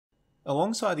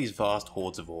Alongside these vast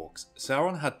hordes of orcs,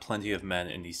 Sauron had plenty of men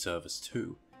in his service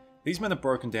too. These men are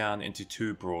broken down into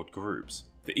two broad groups: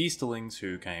 the Easterlings,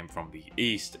 who came from the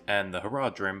east, and the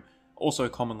Haradrim, also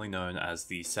commonly known as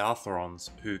the Southrons,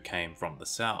 who came from the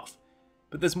south.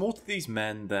 But there's more to these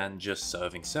men than just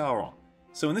serving Sauron.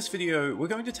 So in this video, we're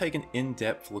going to take an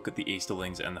in-depth look at the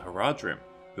Easterlings and the Haradrim.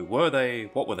 Who were they,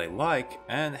 what were they like,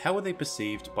 and how were they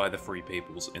perceived by the Free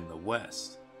Peoples in the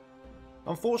West?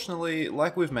 Unfortunately,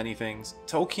 like with many things,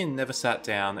 Tolkien never sat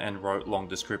down and wrote long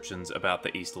descriptions about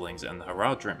the Easterlings and the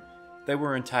Haradrim. They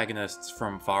were antagonists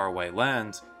from faraway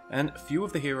lands, and few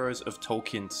of the heroes of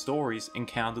Tolkien's stories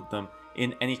encountered them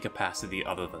in any capacity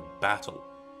other than battle.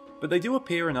 But they do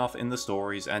appear enough in the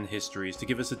stories and histories to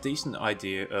give us a decent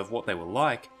idea of what they were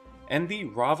like, and the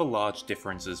rather large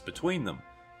differences between them.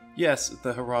 Yes,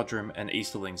 the Haradrim and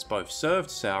Easterlings both served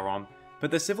Sauron,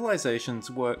 but their civilizations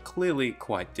were clearly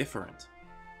quite different.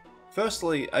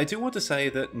 Firstly, I do want to say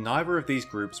that neither of these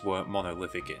groups were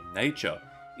monolithic in nature.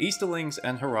 Easterlings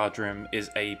and Haradrim is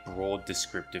a broad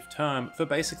descriptive term for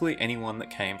basically anyone that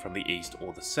came from the east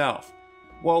or the south.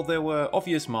 While there were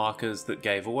obvious markers that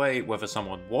gave away whether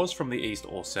someone was from the east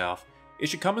or south, it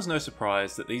should come as no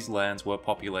surprise that these lands were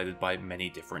populated by many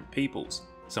different peoples.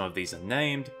 Some of these are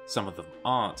named, some of them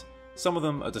aren't. Some of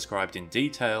them are described in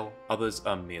detail, others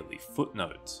are merely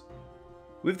footnotes.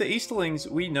 With the Easterlings,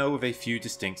 we know of a few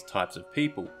distinct types of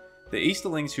people. The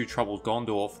Easterlings who troubled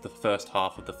Gondor for the first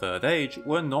half of the Third Age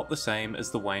were not the same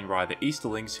as the Wainwright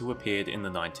Easterlings who appeared in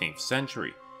the 19th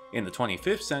century. In the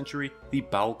 25th century, the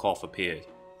Balkoff appeared.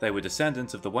 They were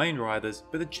descendants of the Wainriders,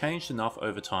 but had changed enough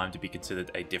over time to be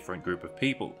considered a different group of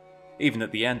people. Even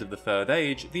at the end of the Third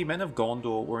Age, the men of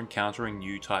Gondor were encountering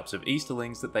new types of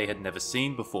Easterlings that they had never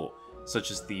seen before,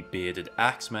 such as the bearded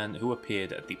axemen who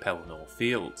appeared at the Pelennor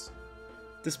Fields.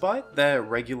 Despite their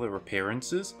regular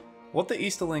appearances, what the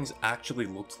Easterlings actually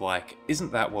looked like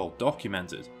isn't that well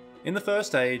documented. In the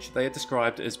First Age, they are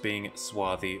described as being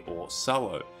swarthy or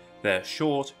sallow. They're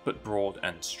short, but broad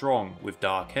and strong, with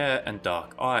dark hair and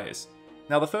dark eyes.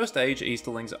 Now, the First Age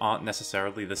Easterlings aren't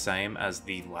necessarily the same as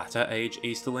the latter age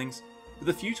Easterlings, but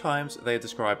the few times they are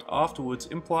described afterwards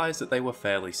implies that they were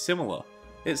fairly similar.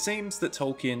 It seems that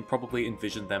Tolkien probably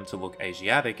envisioned them to look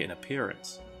Asiatic in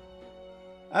appearance.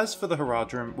 As for the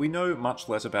Haradrim, we know much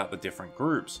less about the different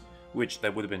groups, which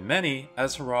there would have been many,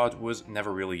 as Harad was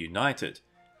never really united.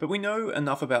 But we know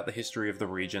enough about the history of the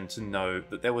region to know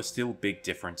that there were still big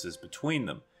differences between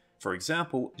them. For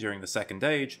example, during the Second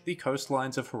Age, the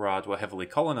coastlines of Harad were heavily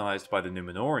colonised by the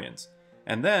Númenóreans,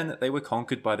 and then they were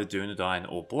conquered by the Dúnedain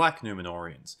or Black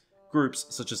Númenóreans. Groups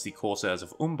such as the Corsairs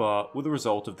of Umbar were the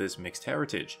result of this mixed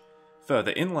heritage.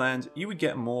 Further inland, you would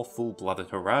get more full-blooded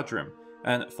Haradrim,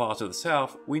 and far to the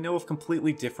south, we know of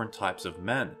completely different types of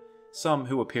men. Some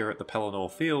who appear at the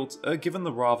Pelennor Fields are given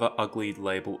the rather ugly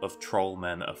label of Troll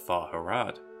Men of Far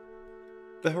Harad.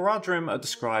 The Haradrim are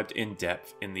described in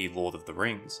depth in The Lord of the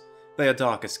Rings. They are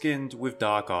darker skinned, with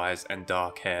dark eyes and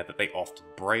dark hair that they often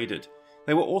braided.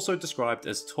 They were also described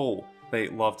as tall, they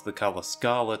loved the colour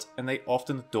scarlet, and they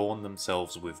often adorned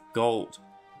themselves with gold.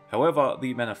 However,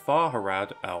 the men of Far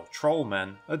Harad, our Troll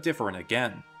Men, are different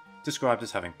again, described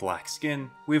as having black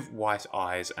skin, with white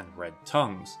eyes and red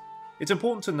tongues. It's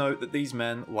important to note that these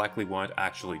men likely weren't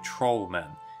actually troll men.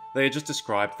 They are just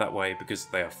described that way because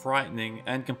they are frightening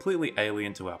and completely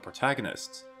alien to our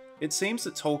protagonists. It seems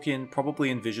that Tolkien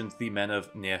probably envisioned the men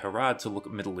of Near Harad to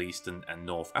look Middle Eastern and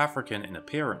North African in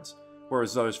appearance,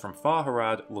 whereas those from Far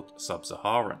Harad looked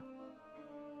sub-Saharan.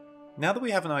 Now that we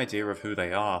have an idea of who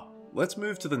they are, let's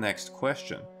move to the next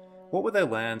question. What were their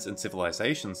lands and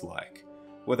civilizations like?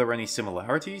 Were there any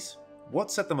similarities?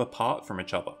 What set them apart from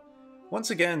each other? Once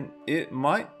again, it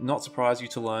might not surprise you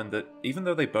to learn that even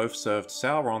though they both served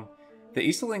Sauron, the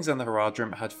Easterlings and the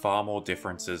Haradrim had far more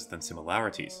differences than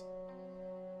similarities.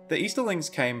 The Easterlings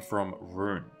came from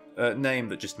Rhûn, a name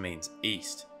that just means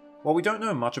east. While we don't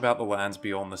know much about the lands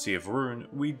beyond the Sea of Rhûn,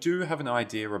 we do have an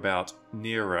idea about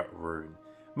nearer Rhûn,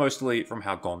 mostly from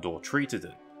how Gondor treated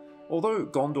it. Although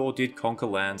Gondor did conquer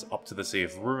lands up to the Sea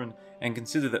of Rhûn and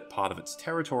considered it part of its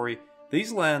territory,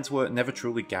 these lands were never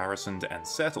truly garrisoned and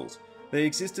settled. They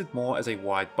existed more as a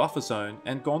wide buffer zone,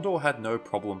 and Gondor had no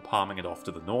problem palming it off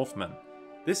to the Northmen.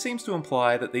 This seems to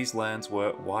imply that these lands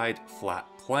were wide, flat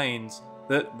plains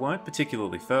that weren't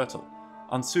particularly fertile,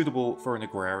 unsuitable for an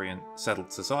agrarian,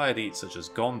 settled society such as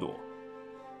Gondor.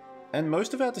 And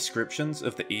most of our descriptions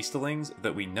of the Easterlings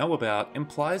that we know about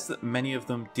implies that many of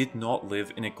them did not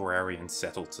live in agrarian,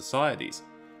 settled societies.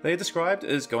 They are described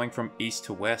as going from east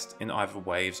to west in either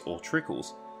waves or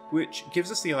trickles, which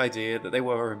gives us the idea that they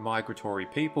were a migratory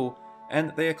people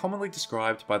and they are commonly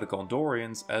described by the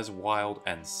Gondorians as wild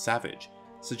and savage,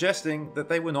 suggesting that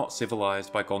they were not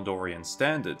civilized by Gondorian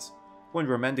standards. When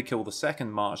Remendikil II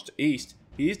marched east,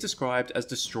 he is described as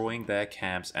destroying their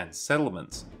camps and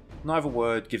settlements. Neither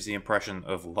word gives the impression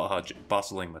of large,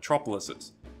 bustling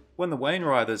metropolises. When the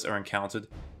Wainriders are encountered,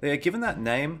 they are given that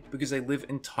name because they live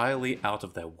entirely out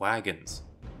of their wagons.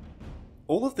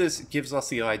 All of this gives us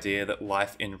the idea that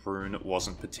life in Rune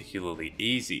wasn't particularly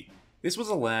easy. This was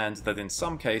a land that in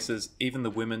some cases, even the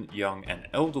women, young and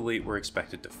elderly were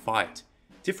expected to fight.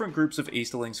 Different groups of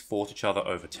Easterlings fought each other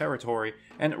over territory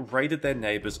and raided their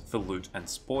neighbours for loot and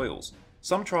spoils.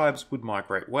 Some tribes would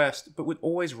migrate west, but would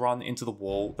always run into the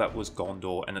wall that was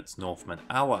Gondor and its Northmen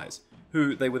allies,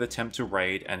 who they would attempt to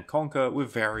raid and conquer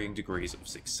with varying degrees of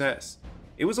success.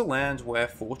 It was a land where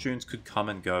fortunes could come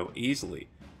and go easily.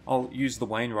 I'll use the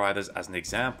Wainriders as an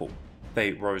example.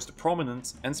 They rose to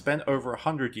prominence and spent over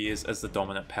 100 years as the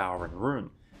dominant power in Rune.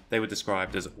 They were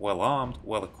described as well-armed,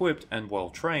 well-equipped, and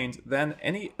well-trained than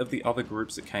any of the other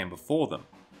groups that came before them.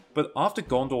 But after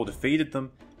Gondor defeated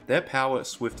them, their power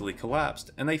swiftly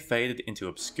collapsed and they faded into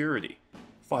obscurity.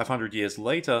 500 years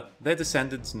later, their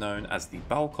descendants known as the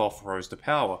Balkoth rose to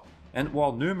power, and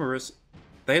while numerous,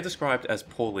 they are described as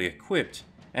poorly equipped,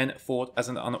 and fought as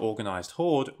an unorganized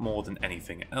horde more than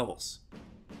anything else.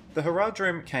 The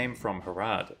Haradrim came from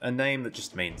Harad, a name that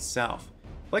just means south.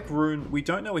 Like Rune, we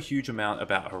don't know a huge amount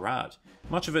about Harad.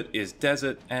 Much of it is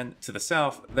desert, and to the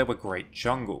south there were great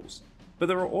jungles. But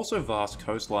there are also vast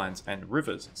coastlines and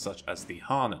rivers, such as the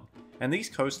Harnen, and these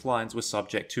coastlines were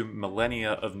subject to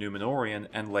millennia of Númenórean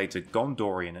and later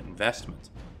Gondorian investment,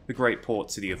 the great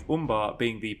port city of Umbar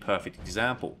being the perfect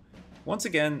example. Once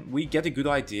again, we get a good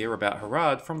idea about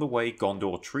Harad from the way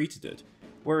Gondor treated it.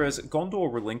 Whereas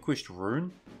Gondor relinquished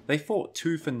Rune, they fought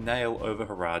tooth and nail over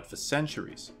Harad for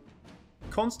centuries.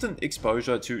 Constant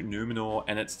exposure to Númenor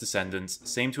and its descendants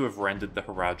seem to have rendered the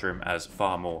Haradrim as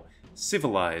far more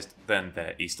civilized than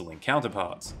their Easterling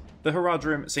counterparts. The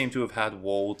Haradrim seem to have had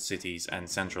walled cities and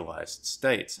centralized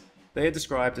states. They are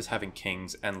described as having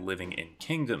kings and living in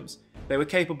kingdoms. They were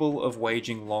capable of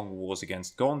waging long wars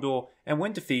against Gondor, and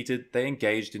when defeated, they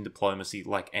engaged in diplomacy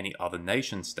like any other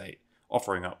nation-state,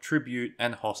 offering up tribute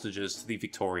and hostages to the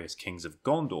victorious kings of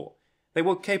Gondor. They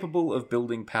were capable of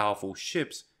building powerful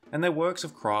ships, and their works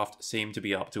of craft seemed to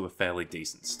be up to a fairly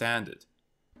decent standard.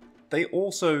 They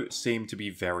also seem to be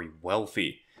very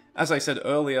wealthy. As I said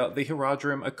earlier, the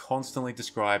Haradrim are constantly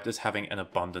described as having an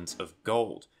abundance of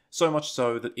gold, so much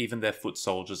so that even their foot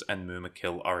soldiers and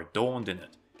Mumakil are adorned in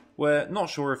it. We're not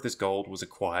sure if this gold was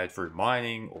acquired through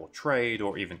mining, or trade,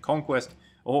 or even conquest,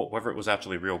 or whether it was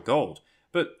actually real gold,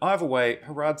 but either way,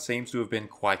 Harad seems to have been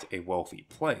quite a wealthy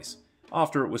place.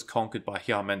 After it was conquered by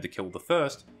Remendikil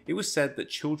I, it was said that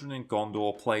children in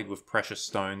Gondor played with precious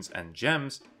stones and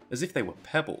gems as if they were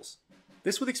pebbles.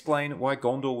 This would explain why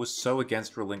Gondor was so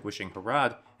against relinquishing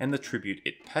Harad and the tribute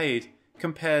it paid,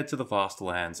 compared to the vast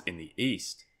lands in the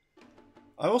east.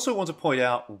 I also want to point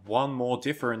out one more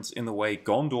difference in the way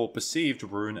Gondor perceived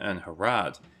Rune and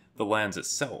Harad, the lands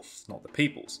itself, not the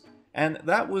peoples, and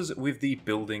that was with the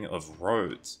building of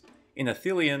roads. In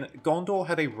Ithilien, Gondor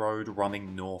had a road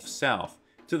running north-south.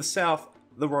 To the south,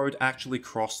 the road actually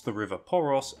crossed the river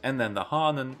Poros and then the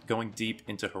Harnen, going deep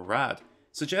into Harad,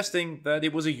 suggesting that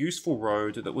it was a useful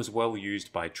road that was well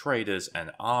used by traders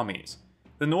and armies.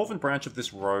 The northern branch of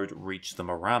this road reached the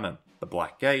Moranen, the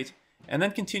Black Gate, and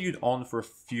then continued on for a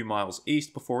few miles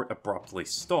east before it abruptly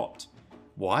stopped.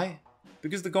 Why?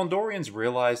 Because the Gondorians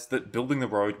realized that building the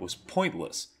road was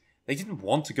pointless. They didn't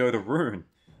want to go to Rune.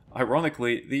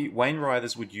 Ironically, the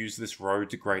Wainriders would use this road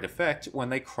to great effect when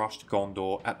they crushed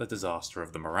Gondor at the disaster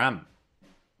of the Moranen.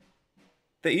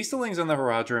 The Easterlings and the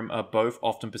Haradrim are both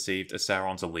often perceived as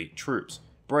Sauron's elite troops,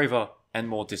 braver and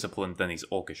more disciplined than his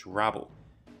orcish rabble.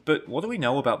 But what do we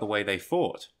know about the way they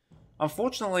fought?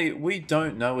 Unfortunately, we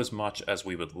don't know as much as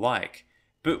we would like,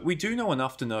 but we do know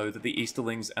enough to know that the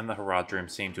Easterlings and the Haradrim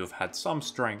seem to have had some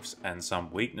strengths and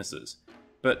some weaknesses.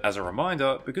 But as a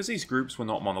reminder, because these groups were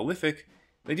not monolithic,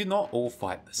 they did not all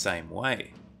fight the same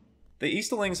way. The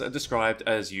Easterlings are described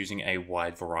as using a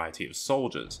wide variety of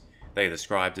soldiers. They are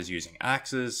described as using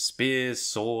axes, spears,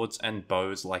 swords, and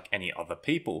bows like any other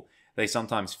people. They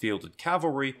sometimes fielded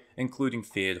cavalry, including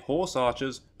feared horse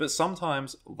archers, but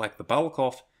sometimes, like the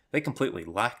Balkoth, they completely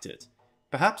lacked it.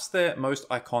 Perhaps their most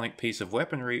iconic piece of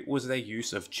weaponry was their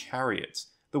use of chariots.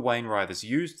 The Wainriders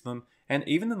used them, and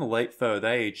even in the late Third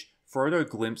Age, Frodo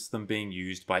glimpsed them being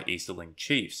used by Easterling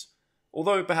chiefs.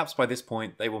 Although perhaps by this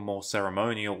point they were more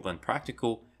ceremonial than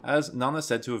practical, as none are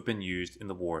said to have been used in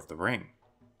the War of the Ring.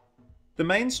 The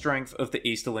main strength of the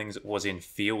Easterlings was in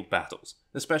field battles,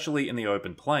 especially in the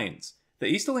open plains. The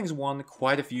Easterlings won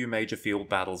quite a few major field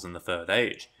battles in the Third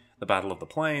Age: the Battle of the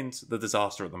Plains, the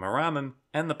disaster at the Moranen,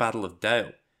 and the Battle of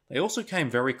Dale. They also came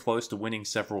very close to winning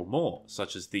several more,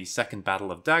 such as the Second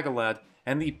Battle of Daggerlad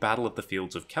and the Battle of the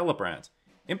Fields of Celebrant.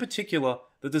 In particular,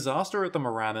 the disaster at the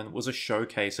Moranen was a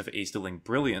showcase of Easterling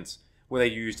brilliance, where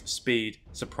they used speed,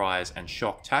 surprise, and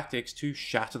shock tactics to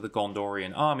shatter the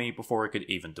Gondorian army before it could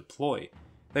even deploy.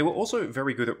 They were also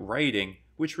very good at raiding,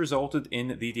 which resulted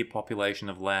in the depopulation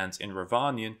of lands in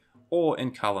Rhovanion or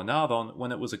in Calenardon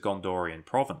when it was a Gondorian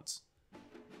province.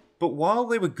 But while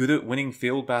they were good at winning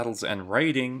field battles and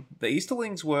raiding, the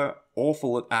Easterlings were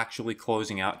awful at actually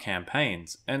closing out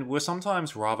campaigns, and were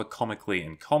sometimes rather comically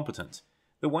incompetent.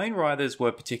 The Wainriders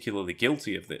were particularly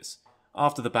guilty of this.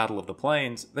 After the Battle of the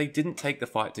Plains, they didn't take the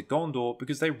fight to Gondor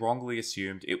because they wrongly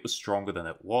assumed it was stronger than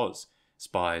it was.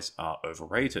 Spies are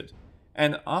overrated.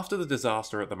 And after the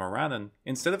disaster at the Moranen,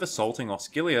 instead of assaulting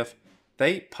Osgiliath,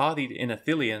 they partied in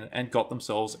Ithilien and got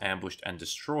themselves ambushed and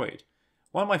destroyed.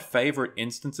 One of my favourite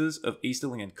instances of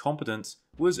Easterling incompetence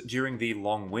was during the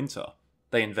Long Winter.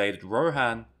 They invaded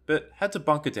Rohan, but had to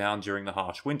bunker down during the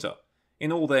harsh winter.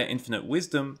 In all their infinite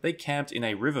wisdom, they camped in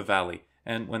a river valley,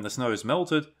 and when the snows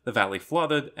melted, the valley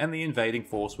flooded, and the invading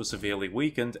force was severely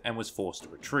weakened and was forced to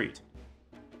retreat.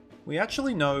 We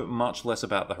actually know much less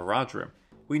about the Haradrim.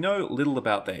 We know little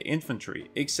about their infantry,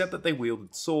 except that they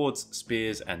wielded swords,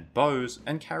 spears, and bows,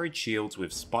 and carried shields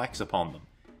with spikes upon them.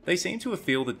 They seem to have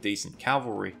fielded decent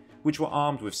cavalry, which were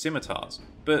armed with scimitars,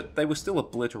 but they were still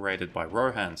obliterated by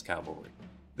Rohan's cavalry.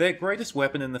 Their greatest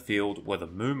weapon in the field were the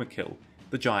Mumakil,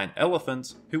 the giant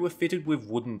elephants who were fitted with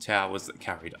wooden towers that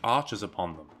carried archers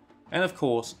upon them. And of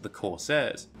course, the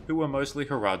Corsairs, who were mostly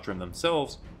Haradrim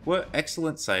themselves, were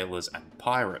excellent sailors and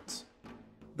pirates.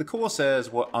 The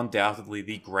Corsairs were undoubtedly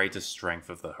the greatest strength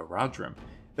of the Haradrim.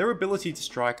 Their ability to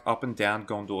strike up and down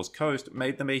Gondor's coast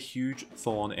made them a huge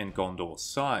thorn in Gondor's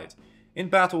side. In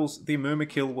battles, the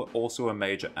Mumakil were also a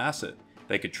major asset.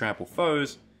 They could trample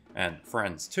foes, and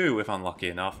friends too if unlucky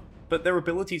enough, but their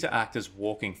ability to act as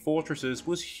walking fortresses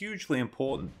was hugely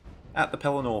important. At the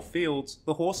Pelennor Fields,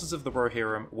 the horses of the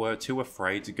Rohirrim were too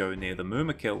afraid to go near the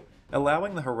Mumakil,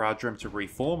 allowing the Haradrim to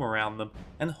reform around them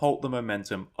and halt the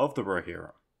momentum of the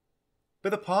Rohirrim.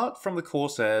 But apart from the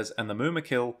Corsairs and the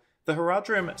Mumakil, the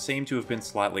Haradrim seem to have been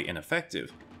slightly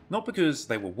ineffective, not because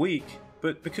they were weak,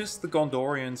 but because the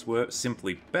Gondorians were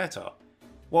simply better.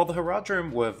 While the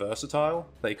Haradrim were versatile,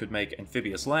 they could make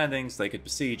amphibious landings, they could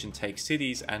besiege and take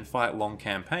cities and fight long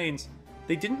campaigns,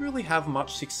 they didn't really have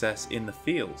much success in the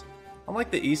field.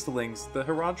 Unlike the Easterlings, the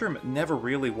Haradrim never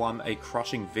really won a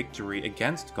crushing victory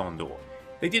against Gondor.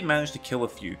 They did manage to kill a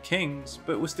few kings,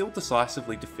 but were still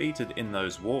decisively defeated in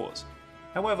those wars.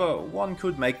 However, one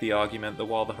could make the argument that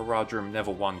while the Haradrim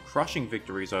never won crushing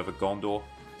victories over Gondor,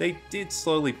 they did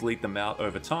slowly bleed them out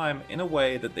over time in a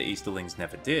way that the Easterlings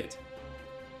never did.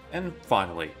 And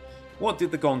finally, what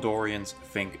did the Gondorians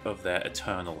think of their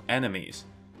eternal enemies?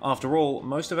 After all,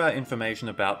 most of our information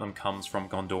about them comes from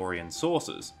Gondorian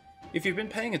sources. If you've been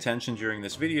paying attention during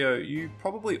this video, you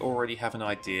probably already have an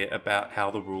idea about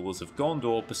how the rulers of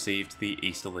Gondor perceived the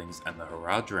Easterlings and the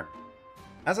Haradrim.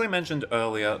 As I mentioned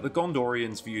earlier, the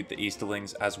Gondorians viewed the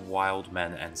Easterlings as wild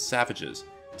men and savages.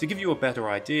 To give you a better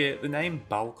idea, the name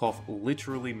Balkoth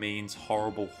literally means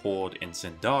horrible horde in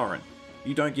Sindarin.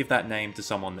 You don't give that name to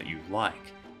someone that you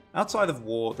like. Outside of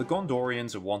war, the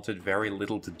Gondorians wanted very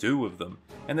little to do with them,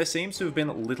 and there seems to have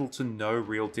been little to no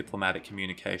real diplomatic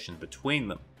communication between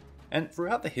them. And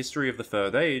throughout the history of the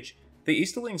Third Age, the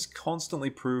Easterlings constantly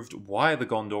proved why the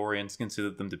Gondorians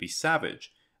considered them to be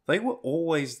savage. They were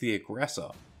always the aggressor,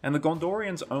 and the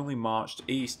Gondorians only marched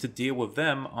east to deal with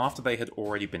them after they had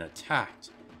already been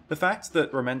attacked. The fact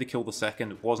that Remendikil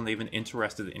II wasn't even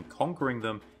interested in conquering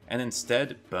them and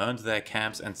instead burned their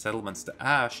camps and settlements to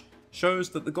ash shows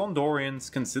that the Gondorians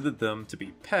considered them to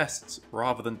be pests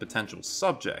rather than potential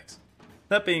subjects.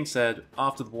 That being said,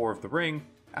 after the War of the Ring,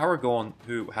 Aragorn,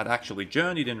 who had actually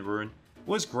journeyed in Rhûn,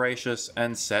 was gracious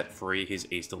and set free his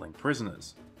Easterling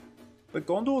prisoners. But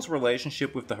Gondor's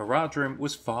relationship with the Haradrim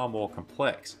was far more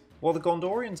complex. While the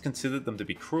Gondorians considered them to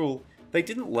be cruel, they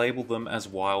didn't label them as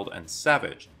wild and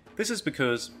savage. This is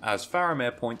because, as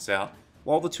Faramir points out,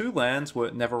 while the two lands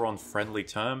were never on friendly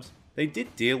terms, they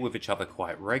did deal with each other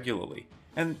quite regularly,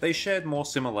 and they shared more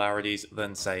similarities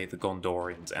than, say, the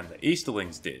Gondorians and the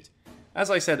Easterlings did. As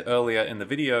I said earlier in the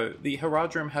video, the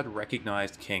Haradrim had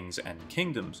recognised kings and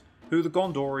kingdoms, who the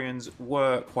Gondorians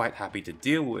were quite happy to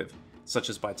deal with, such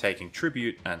as by taking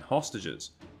tribute and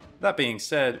hostages. That being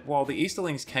said, while the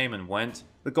Easterlings came and went,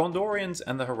 the Gondorians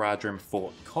and the Haradrim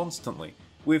fought constantly,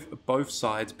 with both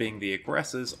sides being the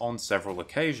aggressors on several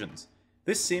occasions.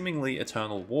 This seemingly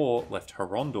eternal war left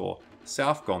Horondor,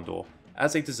 South Gondor,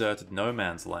 as a deserted no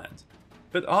man's land.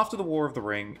 But after the War of the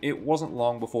Ring, it wasn't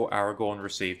long before Aragorn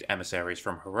received emissaries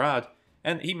from Harad,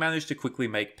 and he managed to quickly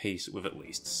make peace with at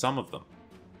least some of them.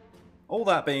 All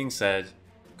that being said,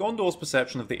 Gondor's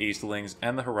perception of the Easterlings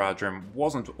and the Haradrim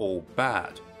wasn't all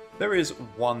bad. There is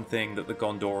one thing that the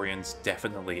Gondorians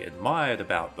definitely admired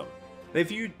about them. They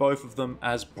viewed both of them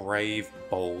as brave,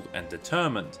 bold, and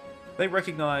determined. They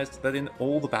recognised that in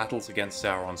all the battles against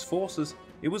Sauron's forces,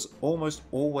 it was almost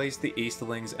always the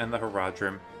Easterlings and the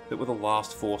Haradrim that were the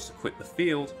last force to quit the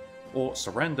field, or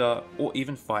surrender, or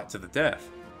even fight to the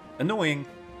death. Annoying?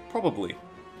 Probably.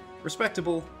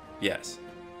 Respectable? Yes.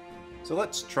 So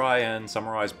let's try and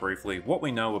summarise briefly what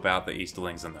we know about the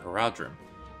Easterlings and the Haradrim.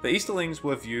 The Easterlings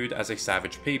were viewed as a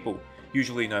savage people,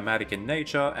 usually nomadic in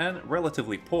nature and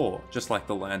relatively poor, just like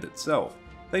the land itself.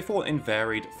 They fought in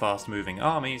varied, fast-moving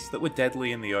armies that were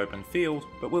deadly in the open field,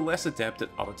 but were less adept at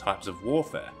other types of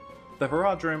warfare. The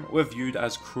Haradrim were viewed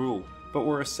as cruel, but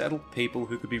were a settled people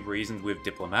who could be reasoned with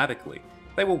diplomatically.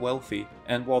 They were wealthy,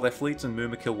 and while their fleets and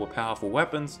Mumakil were powerful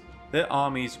weapons, their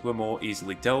armies were more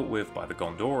easily dealt with by the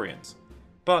Gondorians.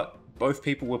 But both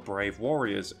people were brave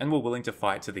warriors and were willing to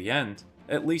fight to the end,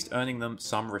 at least earning them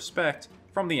some respect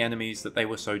from the enemies that they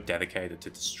were so dedicated to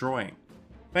destroying.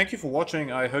 Thank you for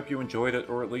watching. I hope you enjoyed it,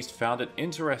 or at least found it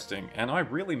interesting, and I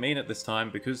really mean it this time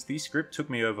because the script took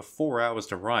me over 4 hours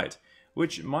to write,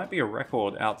 which might be a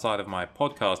record outside of my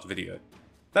podcast video.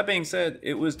 That being said,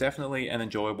 it was definitely an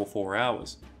enjoyable 4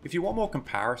 hours. If you want more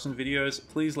comparison videos,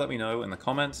 please let me know in the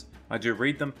comments. I do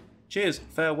read them. Cheers,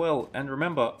 farewell, and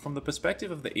remember, from the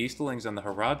perspective of the Easterlings and the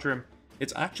Haradrim,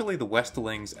 it's actually the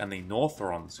Westerlings and the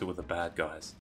Northrons who are the bad guys.